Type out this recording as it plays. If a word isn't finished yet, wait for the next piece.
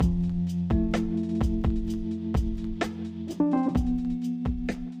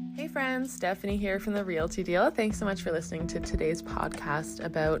everyone, Stephanie here from The Realty Deal. Thanks so much for listening to today's podcast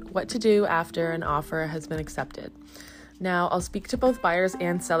about what to do after an offer has been accepted. Now, I'll speak to both buyers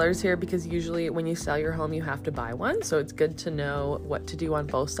and sellers here because usually when you sell your home, you have to buy one. So it's good to know what to do on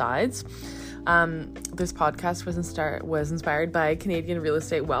both sides. This podcast was inspired by Canadian Real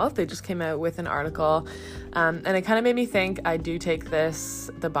Estate Wealth. They just came out with an article, and it kind of made me think I do take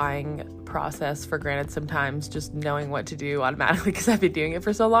the buying process for granted sometimes, just knowing what to do automatically because I've been doing it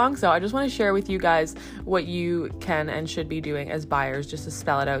for so long. So I just want to share with you guys what you can and should be doing as buyers, just to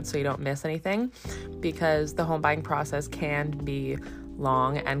spell it out so you don't miss anything, because the home buying process can be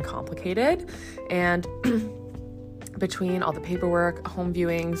long and complicated. And between all the paperwork, home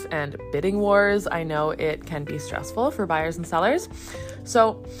viewings, and bidding wars, I know it can be stressful for buyers and sellers.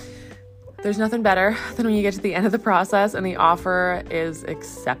 So there's nothing better than when you get to the end of the process and the offer is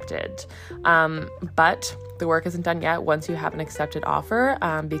accepted. But the work isn't done yet once you have an accepted offer,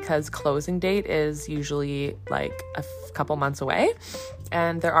 because closing date is usually like a couple months away,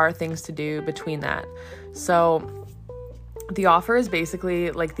 and there are things to do between that. So the offer is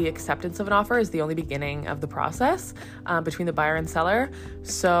basically like the acceptance of an offer is the only beginning of the process between the buyer and seller.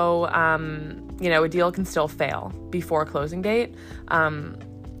 So, a deal can still fail before closing date.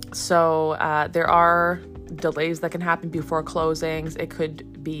 So there are delays that can happen before closings. It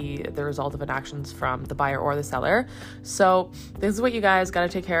could be the result of actions from the buyer or the seller. So this is what you guys got to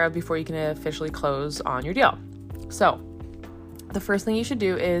take care of before you can officially close on your deal. So the first thing you should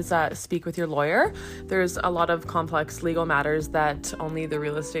do is speak with your lawyer. There's a lot of complex legal matters that only the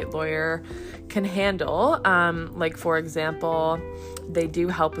real estate lawyer can handle. Like, for example, they do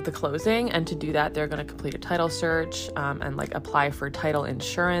help with the closing, and to do that, they're going to complete a title search and apply for title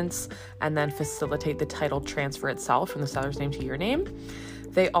insurance, and then facilitate the title transfer itself from the seller's name to your name.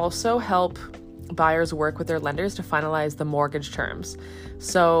 They also help buyers work with their lenders to finalize the mortgage terms.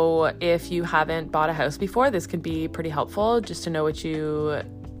 So if you haven't bought a house before, this can be pretty helpful just to know what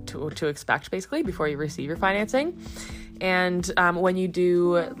to expect basically before you receive your financing. And when you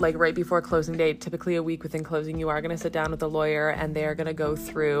do, right before closing date, typically a week within closing, you are going to sit down with the lawyer and they're going to go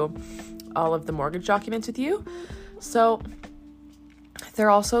through all of the mortgage documents with you. So they're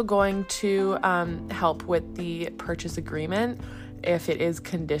also going to help with the purchase agreement. If it is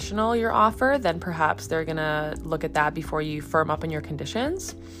conditional, your offer, then perhaps they're going to look at that before you firm up on your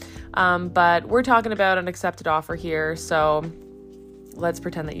conditions. But we're talking about an accepted offer here, so let's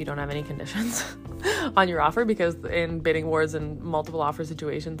pretend that you don't have any conditions on your offer, because in bidding wars and multiple offer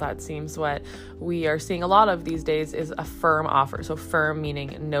situations, that seems what we are seeing a lot of these days is a firm offer. So firm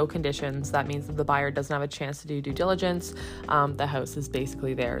meaning no conditions. That means that the buyer doesn't have a chance to do due diligence. The house is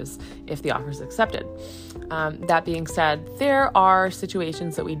basically theirs if the offer is accepted. That being said, there are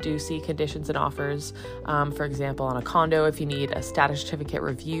situations that we do see conditions in offers. For example, on a condo, if you need a status certificate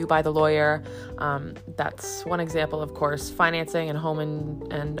review by the lawyer, that's one example. Of course, financing and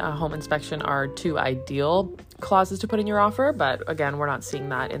home inspection are two ideal clauses to put in your offer, but again, we're not seeing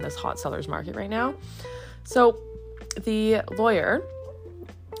that in this hot seller's market right now. So the lawyer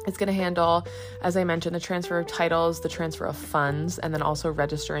is going to handle, as I mentioned, the transfer of titles, the transfer of funds, and then also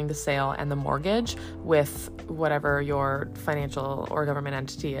registering the sale and the mortgage with whatever your financial or government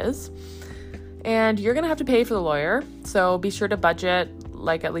entity is. And you're going to have to pay for the lawyer, so be sure to budget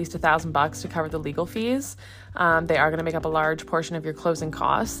at least $1,000 to cover the legal fees. They are going to make up a large portion of your closing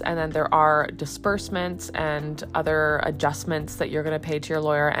costs, and then there are disbursements and other adjustments that you're going to pay to your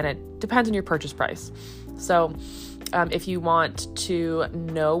lawyer, and it depends on your purchase price. So if you want to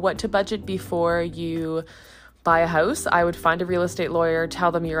know what to budget before you buy a house, I would find a real estate lawyer,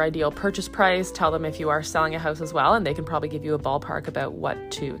 tell them your ideal purchase price, tell them if you are selling a house as well, and they can probably give you a ballpark about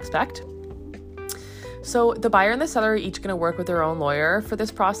what to expect. So the buyer and the seller are each going to work with their own lawyer for this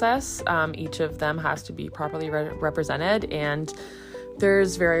process. Each of them has to be properly represented, and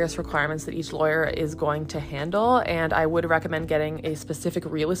there's various requirements that each lawyer is going to handle. And I would recommend getting a specific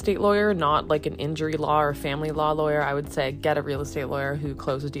real estate lawyer, not like an injury law or family law lawyer. I would say get a real estate lawyer who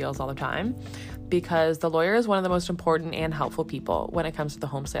closes deals all the time, because the lawyer is one of the most important and helpful people when it comes to the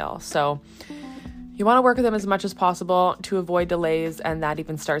home sale. So you want to work with them as much as possible to avoid delays, and that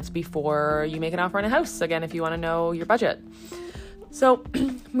even starts before you make an offer on a house, again, if you want to know your budget. So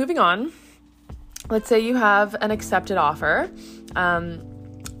moving on, let's say you have an accepted offer.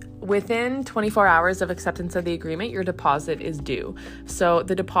 Within 24 hours of acceptance of the agreement, your deposit is due. So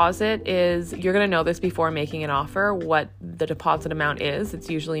the deposit is, you're going to know this before making an offer, what the deposit amount is. It's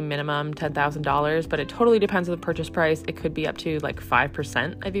usually minimum $10,000, but it totally depends on the purchase price. It could be up to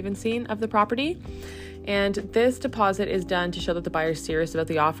 5%, I've even seen, of the property. And this deposit is done to show that the buyer is serious about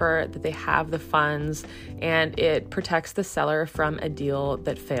the offer, that they have the funds, and it protects the seller from a deal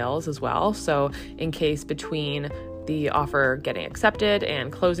that fails as well. So in case between the offer getting accepted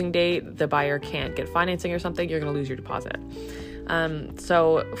and closing date, the buyer can't get financing or something, you're going to lose your deposit.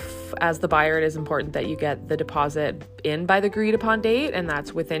 As the buyer, it is important that you get the deposit in by the agreed upon date, and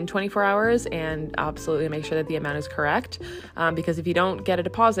that's within 24 hours, and absolutely make sure that the amount is correct. Because if you don't get a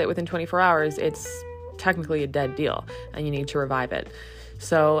deposit within 24 hours, it's technically a dead deal and you need to revive it.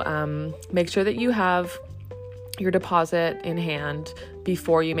 So make sure that you have your deposit in hand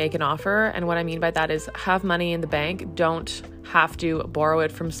before you make an offer. And what I mean by that is have money in the bank. Don't have to borrow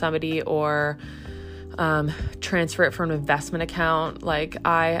it from somebody or transfer it from an investment account. Like,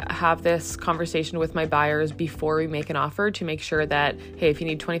 I have this conversation with my buyers before we make an offer to make sure that, hey, if you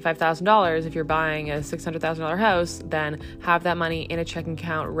need $25,000, if you're buying a $600,000 house, then have that money in a checking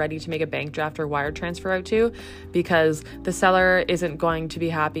account ready to make a bank draft or wire transfer out to, because the seller isn't going to be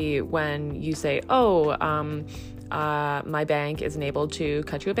happy when you say, my bank isn't able to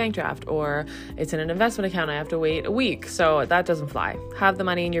cut you a bank draft, or it's in an investment account, I have to wait a week. So that doesn't fly. Have the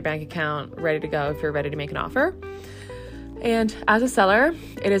money in your bank account ready to go if you're ready to make an offer. And as a seller,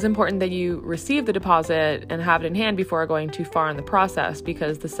 it is important that you receive the deposit and have it in hand before going too far in the process,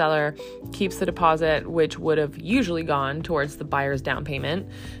 because the seller keeps the deposit, which would have usually gone towards the buyer's down payment.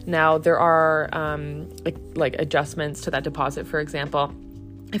 Now, there are like adjustments to that deposit. For example,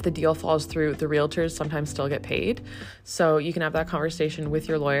 if the deal falls through, the realtors sometimes still get paid. So you can have that conversation with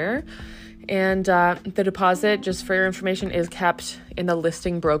your lawyer. And the deposit, just for your information, is kept in the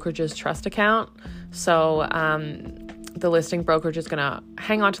listing brokerage's trust account. So the listing brokerage is going to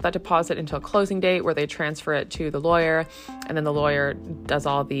hang on to that deposit until closing date, where they transfer it to the lawyer, and then the lawyer does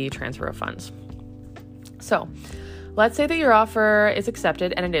all the transfer of funds. So let's say that your offer is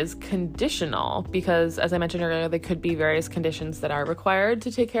accepted and it is conditional, because as I mentioned earlier, there could be various conditions that are required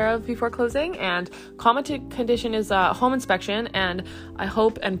to take care of before closing. And common condition is a home inspection. And I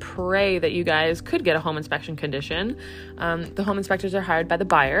hope and pray that you guys could get a home inspection condition. The home inspectors are hired by the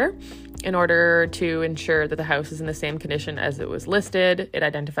buyer in order to ensure that the house is in the same condition as it was listed. It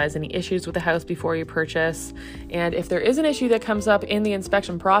identifies any issues with the house before you purchase. And if there is an issue that comes up in the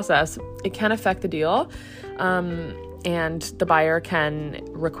inspection process, it can affect the deal. And the buyer can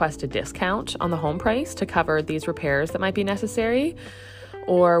request a discount on the home price to cover these repairs that might be necessary.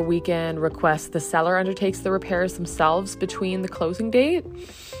 Or we can request the seller undertakes the repairs themselves between the closing date.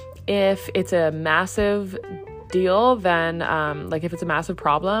 If it's a massive deal, then if it's a massive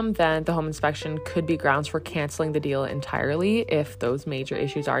problem, then the home inspection could be grounds for canceling the deal entirely if those major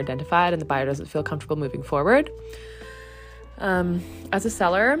issues are identified and the buyer doesn't feel comfortable moving forward. As a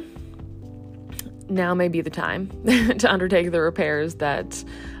seller, now may be the time to undertake the repairs that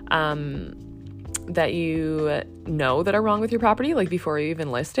you know that are wrong with your property, like before you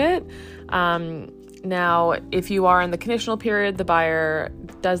even list it. Now, if you are in the conditional period, the buyer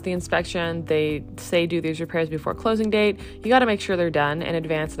does the inspection, they say do these repairs before closing date. You got to make sure they're done in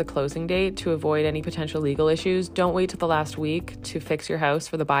advance of the closing date to avoid any potential legal issues. Don't wait till the last week to fix your house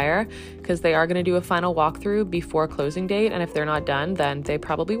for the buyer, because they are going to do a final walkthrough before closing date. And if they're not done, then they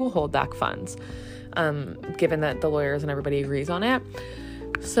probably will hold back funds, given that the lawyers and everybody agrees on it.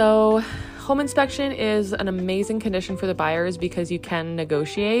 So home inspection is an amazing condition for the buyers because you can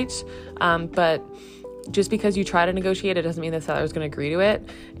negotiate, but just because you try to negotiate, it doesn't mean the seller is going to agree to it.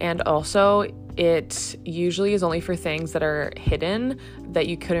 And also, it usually is only for things that are hidden that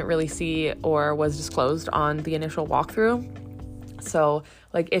you couldn't really see or was disclosed on the initial walkthrough. So,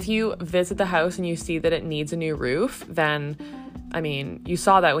 like, if you visit the house and you see that it needs a new roof, then you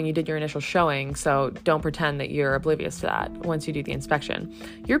saw that when you did your initial showing, so don't pretend that you're oblivious to that once you do the inspection.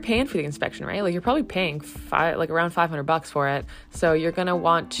 You're paying for the inspection, right? Like, you're probably paying around $500 for it. So you're going to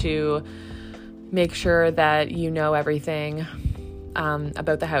want to make sure that you know everything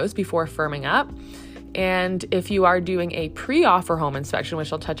about the house before firming up. And if you are doing a pre-offer home inspection,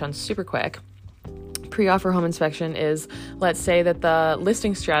 which I'll touch on super quick, pre-offer home inspection is, let's say that the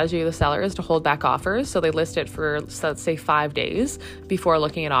listing strategy of the seller is to hold back offers. So they list it for, let's say, 5 days before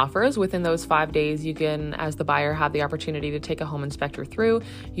looking at offers. Within those 5 days, you can, as the buyer, have the opportunity to take a home inspector through.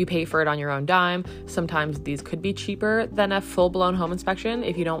 You pay for it on your own dime. Sometimes these could be cheaper than a full-blown home inspection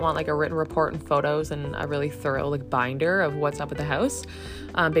if you don't want like a written report and photos and a really thorough binder of what's up with the house.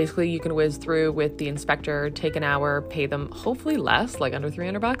 Basically, you can whiz through with the inspector, take an hour, pay them hopefully less, like under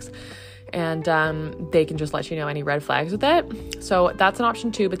 $300. And they can just let you know any red flags with it. So that's an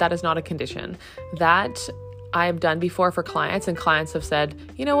option too, but that is not a condition. That I have done before for clients, and clients have said,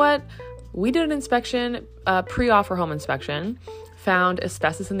 you know what, we did an inspection, pre-offer home inspection, found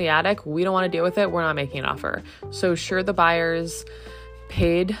asbestos in the attic. We don't want to deal with it. We're not making an offer. So sure, the buyers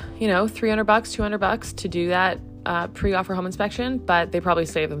paid, $300, $200 to do that pre-offer home inspection, but they probably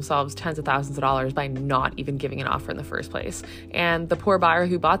saved themselves tens of thousands of dollars by not even giving an offer in the first place. And the poor buyer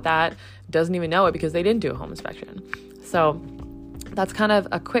who bought that doesn't even know it because they didn't do a home inspection. So that's kind of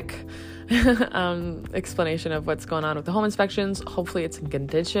a quick explanation of what's going on with the home inspections. Hopefully it's in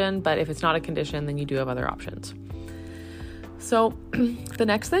condition, but if it's not a condition, then you do have other options. So the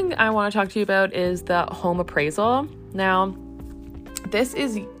next thing I want to talk to you about is the home appraisal. Now, this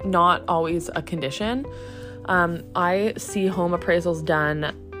is not always a condition. I see home appraisals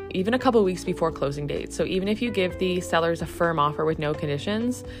done even a couple of weeks before closing date. So even if you give the sellers a firm offer with no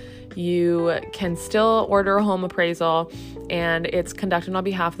conditions, you can still order a home appraisal, and it's conducted on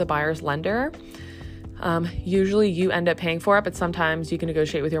behalf of the buyer's lender. Usually you end up paying for it, but sometimes you can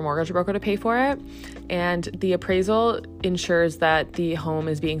negotiate with your mortgage broker to pay for it. And the appraisal ensures that the home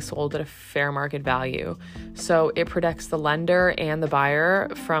is being sold at a fair market value. So it protects the lender and the buyer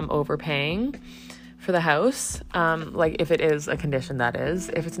from overpaying for the house. Like if it is a condition, that is.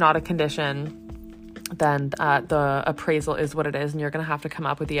 If it's not a condition, then the appraisal is what it is, and you're going to have to come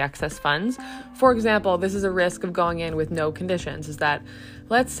up with the excess funds. For example, this is a risk of going in with no conditions, is that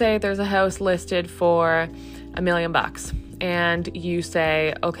let's say there's a house listed for $1 million and you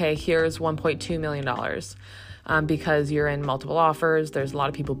say, okay, here's $1.2 million. Because you're in multiple offers, there's a lot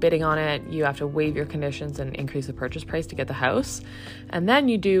of people bidding on it, you have to waive your conditions and increase the purchase price to get the house. And then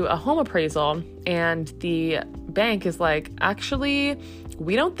you do a home appraisal and the bank is like, actually,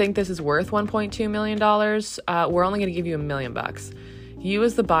 we don't think this is worth $1.2 million. We're only going to give you $1 million. You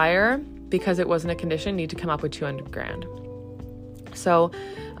as the buyer, because it wasn't a condition, need to come up with $200,000. So,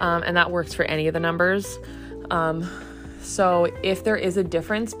 and that works for any of the numbers. So if there is a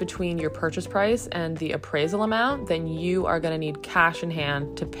difference between your purchase price and the appraisal amount, then you are going to need cash in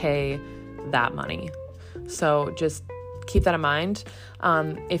hand to pay that money. So just keep that in mind.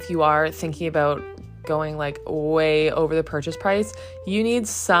 If you are thinking about going like way over the purchase price, you need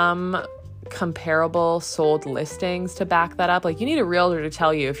some comparable sold listings to back that up. Like you need a realtor to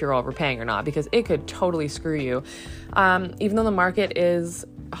tell you if you're overpaying or not, because it could totally screw you. Even though the market is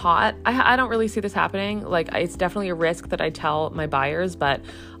hot, I don't really see this happening. Like it's definitely a risk that I tell my buyers, but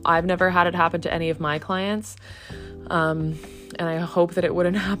I've never had it happen to any of my clients. And I hope that it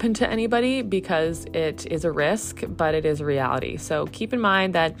wouldn't happen to anybody, because it is a risk, but it is a reality. So keep in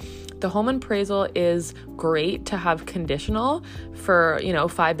mind that the home appraisal is great to have conditional for,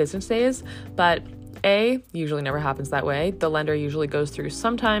 5 business days, but usually never happens that way. The lender usually goes through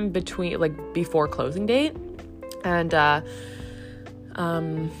sometime before closing date. And,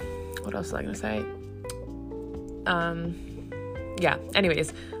 what else was I going to say?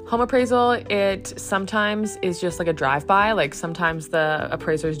 Anyways, home appraisal, it sometimes is just like a drive-by. Like sometimes the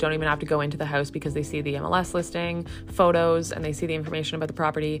appraisers don't even have to go into the house because they see the MLS listing, photos, and they see the information about the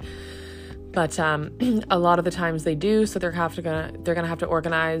property. But a lot of the times they do, so they're gonna have to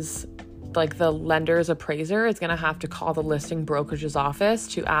organize, like the lender's appraiser is gonna have to call the listing brokerage's office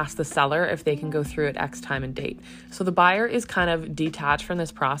to ask the seller if they can go through at X time and date. So the buyer is kind of detached from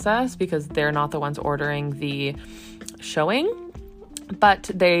this process because they're not the ones ordering the showing,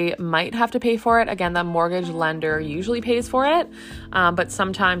 but they might have to pay for it. Again, the mortgage lender usually pays for it, but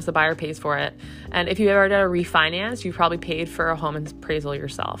sometimes the buyer pays for it. And if you ever did a refinance, you probably paid for a home appraisal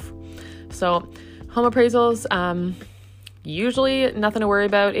yourself. So home appraisals, usually nothing to worry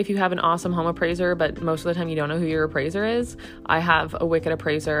about if you have an awesome home appraiser, but most of the time you don't know who your appraiser is. I have a wicked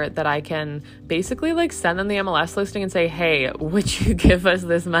appraiser that I can basically like send them the MLS listing and say, hey, would you give us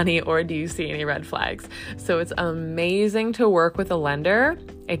this money, or do you see any red flags? So it's amazing to work with a lender,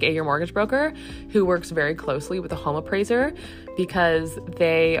 aka your mortgage broker, who works very closely with a home appraiser, because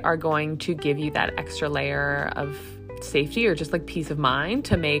they are going to give you that extra layer of safety or just like peace of mind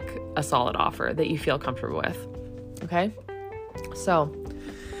to make a solid offer that you feel comfortable with. Okay. So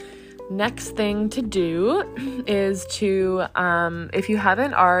next thing to do is to, if you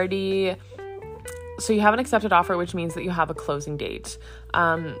haven't already, so you have an accepted offer, which means that you have a closing date.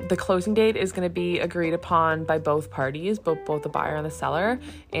 The closing date is going to be agreed upon by both parties, both the buyer and the seller.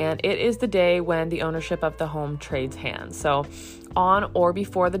 And it is the day when the ownership of the home trades hands. So on or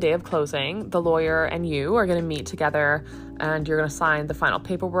before the day of closing, the lawyer and you are going to meet together, and you're going to sign the final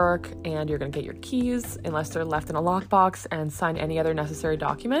paperwork, and you're going to get your keys, unless they're left in a lockbox, and sign any other necessary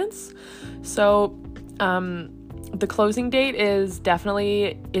documents. So the closing date is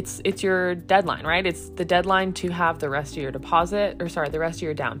definitely, it's your deadline, right? It's the deadline to have the rest of your the rest of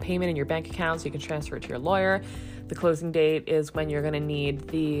your down payment in your bank account so you can transfer it to your lawyer. The closing date is when you're going to need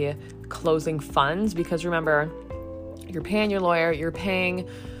the closing funds, because remember, You're paying your lawyer, you're paying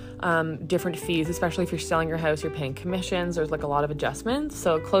different fees, especially if you're selling your house, you're paying commissions. There's like a lot of adjustments.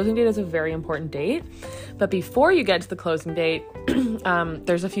 So closing date is a very important date. But before you get to the closing date,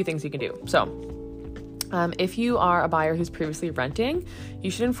 there's a few things you can do. So if you are a buyer who's previously renting, you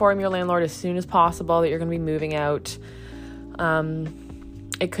should inform your landlord as soon as possible that you're going to be moving out.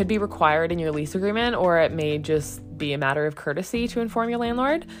 It could be required in your lease agreement, or it may just be a matter of courtesy to inform your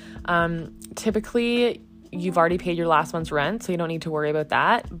landlord. Typically, you've already paid your last month's rent, so you don't need to worry about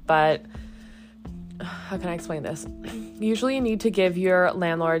that. But how can I explain this? Usually you need to give your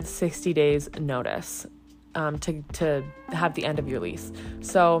landlord 60 days notice to have the end of your lease.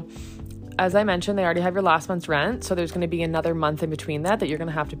 So as I mentioned, they already have your last month's rent, so there's going to be another month in between that you're going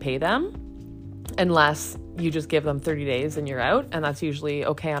to have to pay them, unless you just give them 30 days and you're out, and that's usually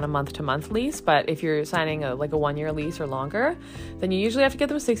okay on a month-to-month lease. But if you're signing a 1-year lease or longer, then you usually have to give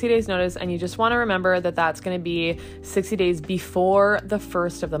them 60 days notice, and you just want to remember that that's going to be 60 days before the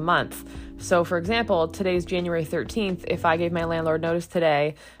first of the month. So for example, today's January 13th. If I gave my landlord notice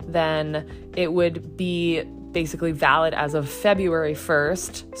today, then it would be basically valid as of February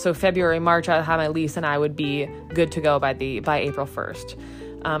 1st. So February, March, I have my lease and I would be good to go by April 1st.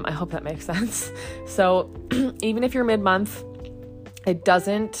 I hope that makes sense. So even if you're mid-month,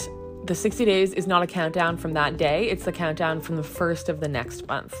 the 60 days is not a countdown from that day. It's the countdown from the first of the next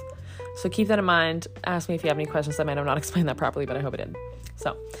month. So keep that in mind. Ask me if you have any questions. I might have not explained that properly, but I hope I did.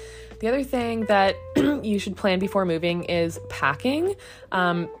 So the other thing that you should plan before moving is packing.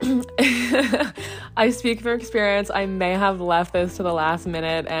 I speak from experience. I may have left this to the last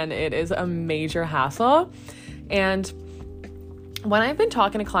minute, and it is a major hassle. And when I've been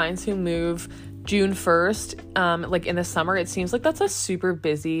talking to clients who move June 1st, in the summer, it seems like that's a super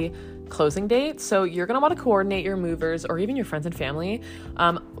busy closing date. So you're going to want to coordinate your movers, or even your friends and family,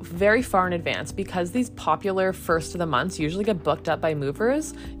 very far in advance, because these popular first of the months usually get booked up by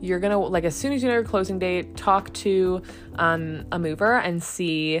movers. You're going to, as soon as you know your closing date, talk to a mover and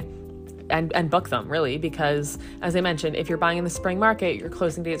see and book them, really, because as I mentioned, if you're buying in the spring market, your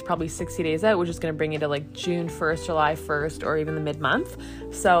closing date is probably 60 days out, which is going to bring you to June 1st, July 1st, or even the mid-month.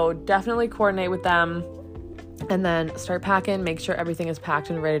 So definitely coordinate with them and then start packing. Make sure everything is packed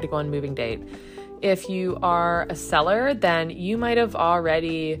and ready to go on moving date. If you are a seller, then you might have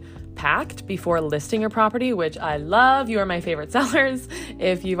already packed before listing your property, which I love. You are my favorite sellers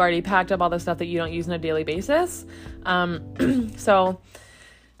if you've already packed up all the stuff that you don't use on a daily basis. So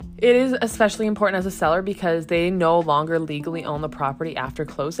it is especially important as a seller because they no longer legally own the property after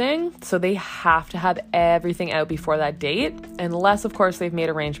closing. So they have to have everything out before that date, unless, of course, they've made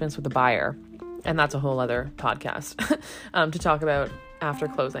arrangements with the buyer. And that's a whole other podcast to talk about after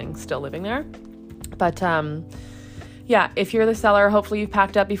closing, still living there. But yeah, if you're the seller, hopefully you've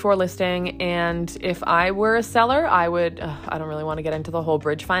packed up before listing. And if I were a seller, I would, I don't really want to get into the whole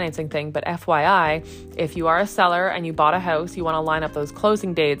bridge financing thing, but FYI, if you are a seller and you bought a house, you want to line up those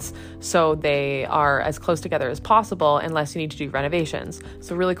closing dates so they are as close together as possible, unless you need to do renovations.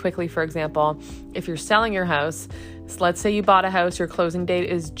 So really quickly, for example, if you're selling your house, so let's say you bought a house, your closing date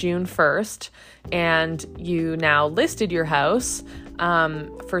is June 1st, and you now listed your house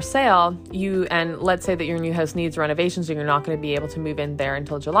for sale, and let's say that your new house needs renovations and you're not going to be able to move in there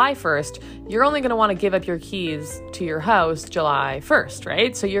until July 1st, you're only going to want to give up your keys to your house July 1st,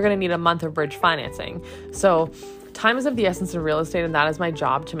 right? So you're going to need a month of bridge financing. So time is of the essence in real estate, and that is my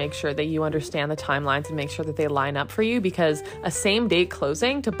job, to make sure that you understand the timelines and make sure that they line up for you, because a same date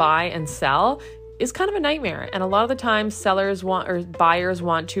closing to buy and sell is kind of a nightmare. And a lot of the time buyers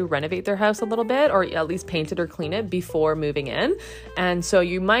want to renovate their house a little bit, or at least paint it or clean it before moving in. And so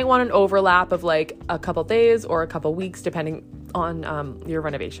you might want an overlap of a couple days or a couple weeks, depending on your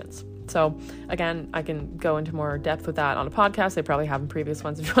renovations. So again, I can go into more depth with that on a podcast. They probably have in previous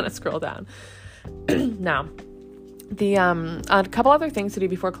ones if you want to scroll down. Now, a couple other things to do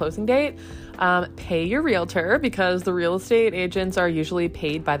before closing date. Pay your realtor, because the real estate agents are usually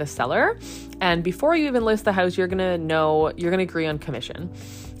paid by the seller. And before you even list the house, you're going to agree on commission.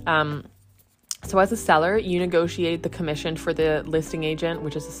 So as a seller, you negotiate the commission for the listing agent,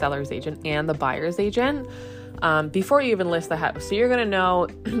 which is the seller's agent, and the buyer's agent, before you even list the house. So you're going to know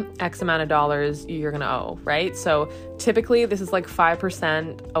X amount of dollars you're going to owe, right? So typically this is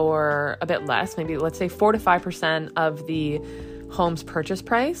 5% or a bit less, maybe let's say 4 to 5% of the home's purchase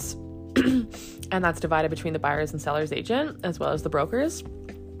price. And that's divided between the buyer's and seller's agent, as well as the brokers.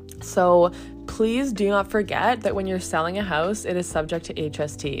 So please do not forget that when you're selling a house, it is subject to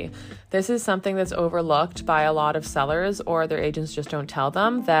HST. This is something that's overlooked by a lot of sellers, or their agents just don't tell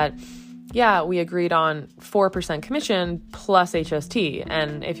them that yeah, we agreed on 4% commission plus HST.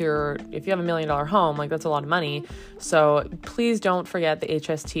 And if you have $1 million home, like that's a lot of money. So please don't forget the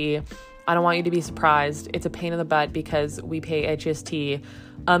HST. I don't want you to be surprised. It's a pain in the butt because we pay HST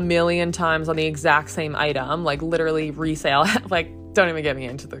 1 million times on the exact same item, like literally resale. Like, don't even get me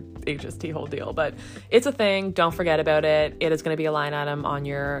into the HST whole deal, but it's a thing. Don't forget about it. It is going to be a line item on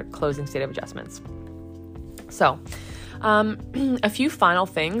your closing state of adjustments. So, a few final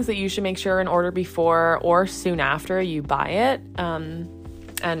things that you should make sure in order before or soon after you buy it.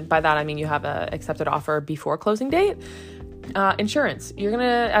 And by that, I mean you have a accepted offer before closing date. Insurance.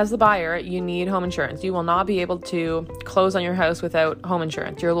 As the buyer, you need home insurance. You will not be able to close on your house without home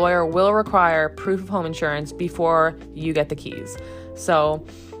insurance. Your lawyer will require proof of home insurance before you get the keys. So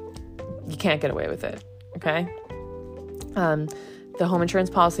you can't get away with it. Okay. The home insurance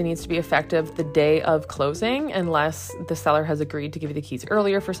policy needs to be effective the day of closing unless the seller has agreed to give you the keys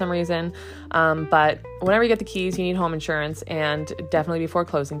earlier for some reason. But whenever you get the keys, you need home insurance, and definitely before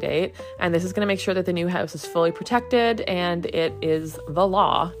closing date. And this is going to make sure that the new house is fully protected, and it is the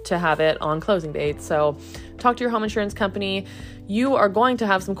law to have it on closing date. So talk to your home insurance company. You are going to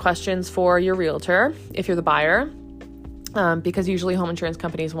have some questions for your realtor if you're the buyer. Because usually home insurance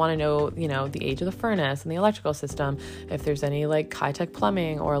companies want to know, the age of the furnace and the electrical system, if there's any like high-tech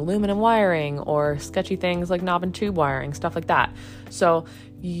plumbing or aluminum wiring or sketchy things like knob and tube wiring, stuff like that. So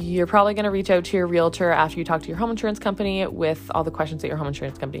you're probably going to reach out to your realtor after you talk to your home insurance company with all the questions that your home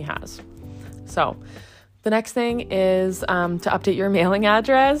insurance company has. So the next thing is to update your mailing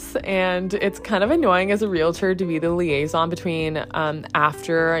address, and it's kind of annoying as a realtor to be the liaison between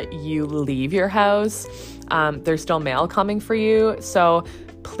after you leave your house. There's still mail coming for you, so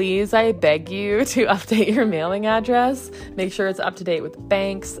please, I beg you to update your mailing address. Make sure it's up to date with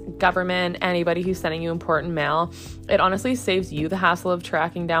banks, government, anybody who's sending you important mail. It honestly saves you the hassle of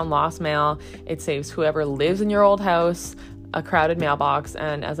tracking down lost mail. It saves whoever lives in your old house a crowded mailbox,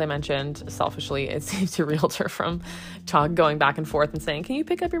 and as I mentioned, selfishly, it saves your realtor from going back and forth and saying, can you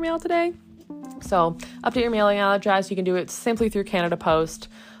pick up your mail today? So update your mailing address. You can do it simply through Canada Post.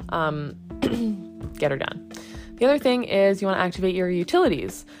 Get her done. The other thing is you want to activate your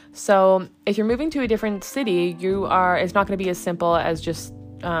utilities. So if you're moving to a different city, it's not going to be as simple as just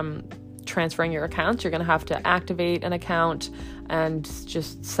transferring your accounts. You're going to have to activate an account and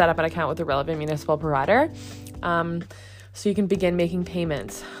just set up an account with the relevant municipal provider. So you can begin making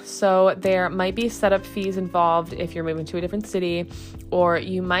payments. So there might be setup fees involved if you're moving to a different city, or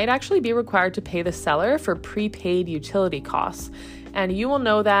you might actually be required to pay the seller for prepaid utility costs. And you will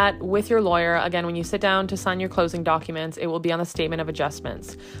know that with your lawyer. Again, when you sit down to sign your closing documents, it will be on the statement of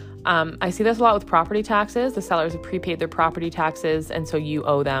adjustments. I see this a lot with property taxes. The sellers have prepaid their property taxes, and so you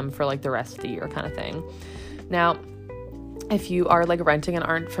owe them for like the rest of the year kind of thing. Now, if you are like renting and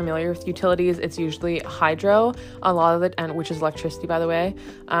aren't familiar with utilities, it's usually hydro, which is electricity, by the way.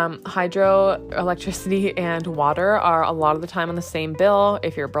 Hydro, electricity, and water are a lot of the time on the same bill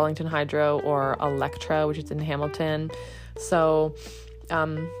if you're Burlington Hydro or Electra, which is in Hamilton. So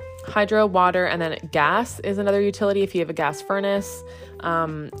hydro, water, and then gas is another utility if you have a gas furnace.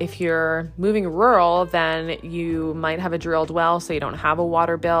 If you're moving rural, then you might have a drilled well, so you don't have a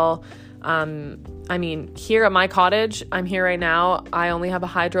water bill. Here at my cottage, I'm here right now, I only have a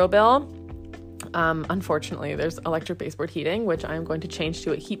hydro bill. Unfortunately, there's electric baseboard heating, which I'm going to change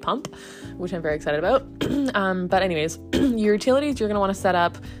to a heat pump, which I'm very excited about. But anyways, your utilities you're going to want to set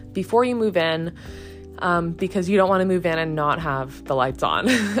up before you move in, because you don't want to move in and not have the lights on.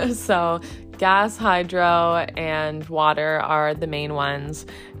 So gas, hydro, and water are the main ones.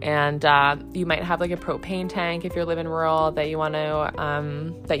 And you might have like a propane tank if you're living rural that you want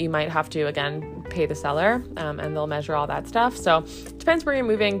to, that you might have to, again, pay the seller, and they'll measure all that stuff. So it depends where you're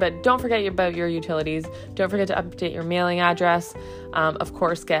moving, but don't forget about your utilities. Don't forget to update your mailing address. Of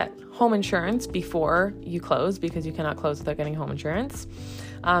course, get home insurance before you close, because you cannot close without getting home insurance.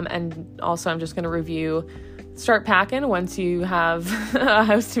 And also, I'm just going to review, start packing once you have a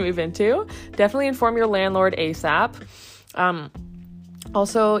house to move into. Definitely inform your landlord ASAP.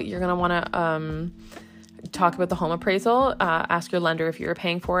 Also, you're going to want to talk about the home appraisal. Ask your lender if you're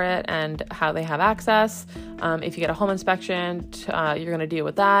paying for it and how they have access. If you get a home inspection, you're going to deal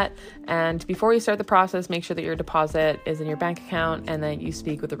with that. And before you start the process, make sure that your deposit is in your bank account and that you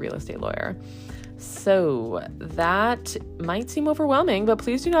speak with a real estate lawyer. So that might seem overwhelming, but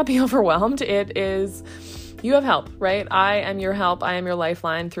please do not be overwhelmed. It is you have help, right? I am your help. I am your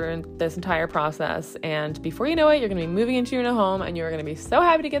lifeline through this entire process. And before you know it, you're going to be moving into your new home and you're going to be so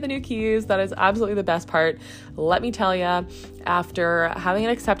happy to get the new keys. That is absolutely the best part. Let me tell you, after having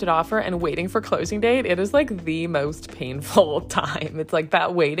an accepted offer and waiting for closing date, it is like the most painful time. It's like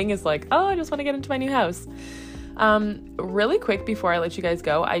that waiting is like, oh, I just want to get into my new house. Really quick before I let you guys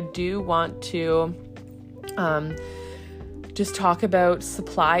go, I do want to just talk about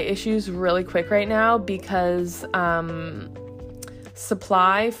supply issues really quick right now, because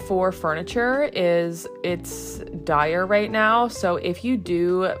supply for furniture it's dire right now. So if you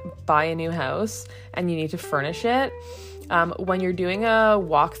do buy a new house and you need to furnish it, when you're doing a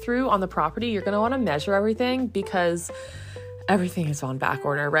walkthrough on the property, you're going to want to measure everything, because everything is on back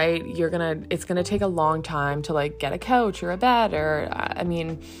order, right? It's going to take a long time to like get a couch or a bed, or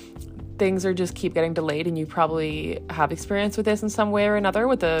things are just keep getting delayed, and you probably have experience with this in some way or another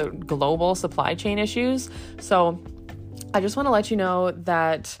with the global supply chain issues. So I just want to let you know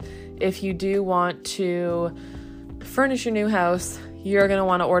that if you do want to furnish your new house, you're going to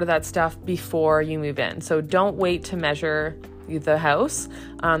want to order that stuff before you move in. So don't wait to measure the house.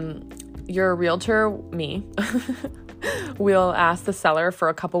 Your realtor, me, we'll ask the seller for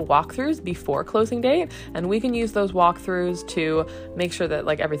a couple walkthroughs before closing date, and we can use those walkthroughs to make sure that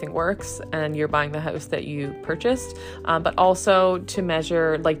like everything works and you're buying the house that you purchased, but also to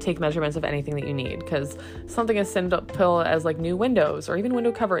take measurements of anything that you need, because something as simple as like new windows or even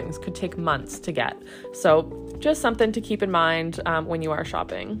window coverings could take months to get. So just something to keep in mind when you are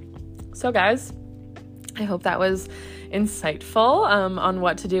shopping. So guys, I hope that was insightful on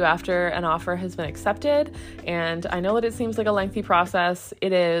what to do after an offer has been accepted. And I know that it seems like a lengthy process.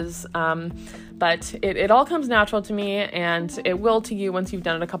 It is, but it all comes natural to me, and it will to you once you've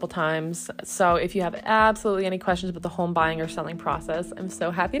done it a couple times. So if you have absolutely any questions about the home buying or selling process, I'm so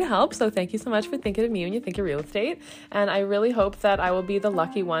happy to help. So thank you so much for thinking of me when you think of real estate. And I really hope that I will be the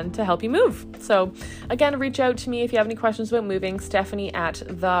lucky one to help you move. So again, reach out to me if you have any questions about moving. Stephanie at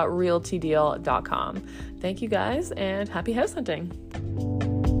therealtydeal.com. Thank you guys, and happy house hunting.